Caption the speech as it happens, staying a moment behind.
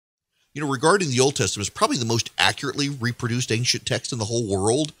Regarding the Old Testament, it's probably the most accurately reproduced ancient text in the whole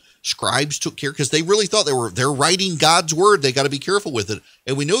world. Scribes took care because they really thought they're writing God's word. They got to be careful with it.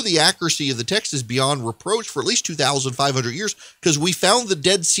 And we know the accuracy of the text is beyond reproach for at least 2,500 years because we found the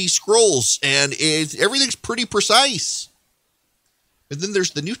Dead Sea Scrolls and everything's pretty precise. And then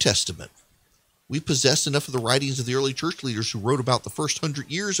there's the New Testament. We possess enough of the writings of the early church leaders who wrote about the first 100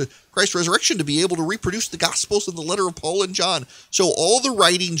 years of Christ's resurrection to be able to reproduce the Gospels and the letter of Paul and John. So all the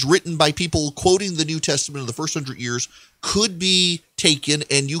writings written by people quoting the New Testament of the first 100 years could be taken,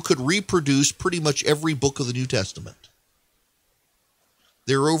 and you could reproduce pretty much every book of the New Testament.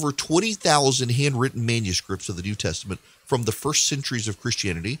 There are over 20,000 handwritten manuscripts of the New Testament from the first centuries of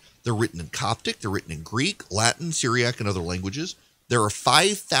Christianity. They're written in Coptic, they're written in Greek, Latin, Syriac, and other languages. There are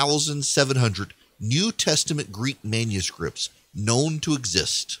 5,700 New Testament Greek manuscripts known to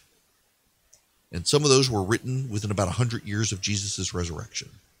exist. And some of those were written within about 100 years of Jesus' resurrection.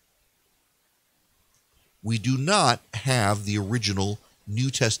 We do not have the original New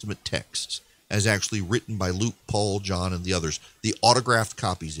Testament texts as actually written by Luke, Paul, John, and the others. The autographed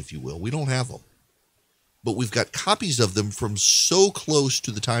copies, if you will. We don't have them. But we've got copies of them from so close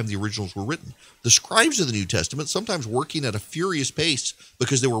to the time the originals were written. The scribes of the New Testament, sometimes working at a furious pace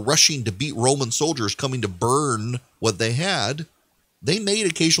because they were rushing to beat Roman soldiers coming to burn what they had, they made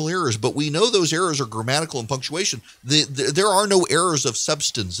occasional errors, but we know those errors are grammatical and punctuation. There are no errors of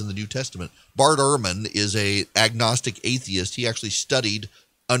substance in the New Testament. Bart Ehrman is an agnostic atheist. He actually studied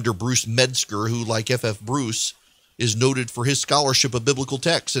under Bruce Metzger, who, like F.F. Bruce, is noted for his scholarship of biblical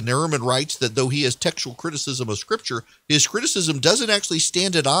texts. And Ehrman writes that though he has textual criticism of Scripture, his criticism doesn't actually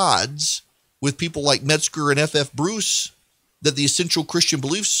stand at odds with people like Metzger and F.F. Bruce, that the essential Christian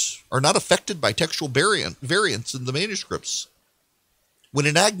beliefs are not affected by textual variants in the manuscripts. When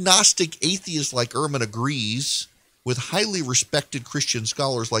an agnostic atheist like Ehrman agrees with highly respected Christian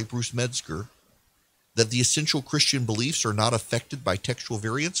scholars like Bruce Metzger that the essential Christian beliefs are not affected by textual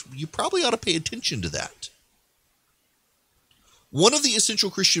variants, you probably ought to pay attention to that. One of the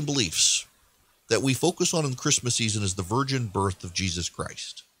essential Christian beliefs that we focus on in the Christmas season is the virgin birth of Jesus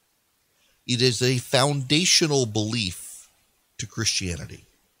Christ. It is a foundational belief to Christianity.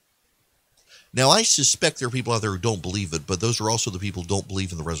 Now, I suspect there are people out there who don't believe it, but those are also the people who don't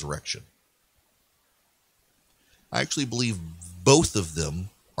believe in the resurrection. I actually believe both of them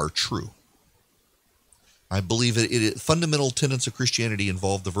are true. I believe that fundamental tenets of Christianity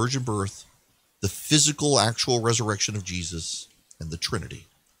involve the virgin birth, the physical, actual resurrection of Jesus, and the Trinity,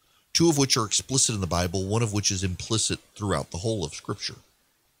 two of which are explicit in the Bible, one of which is implicit throughout the whole of Scripture.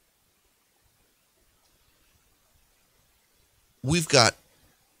 We've got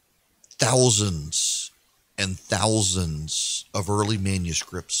thousands and thousands of early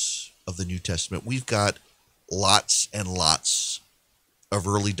manuscripts of the New Testament. We've got lots and lots of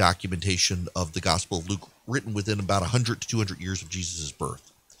early documentation of the Gospel of Luke written within about 100 to 200 years of Jesus'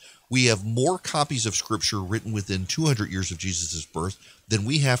 birth. We have more copies of Scripture written within 200 years of Jesus' birth than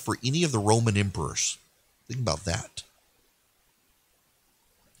we have for any of the Roman emperors. Think about that.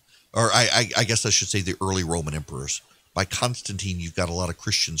 Or I guess I should say the early Roman emperors. By Constantine, you've got a lot of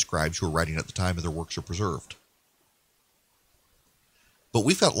Christian scribes who are writing at the time and their works are preserved. But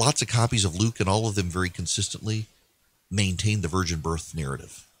we've got lots of copies of Luke, and all of them very consistently maintain the virgin birth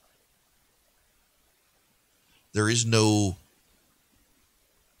narrative. There is no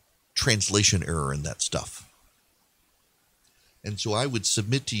translation error in that stuff. And so I would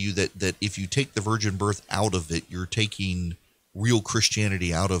submit to you that if you take the virgin birth out of it, you're taking real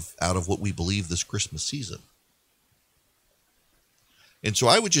Christianity out of what we believe this Christmas season. And so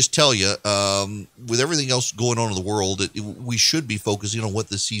I would just tell you, with everything else going on in the world, we should be focusing on what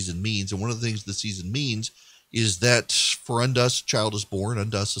this season means. And one of the things the season means is that for unto us a child is born,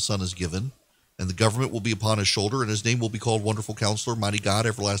 unto us a son is given, and the government will be upon his shoulder, and his name will be called Wonderful Counselor, Mighty God,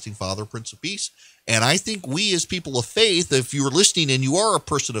 Everlasting Father, Prince of Peace. And I think we as people of faith, if you're listening and you are a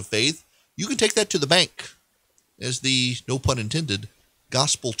person of faith, you can take that to the bank as the, no pun intended,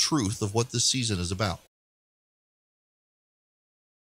 gospel truth of what this season is about.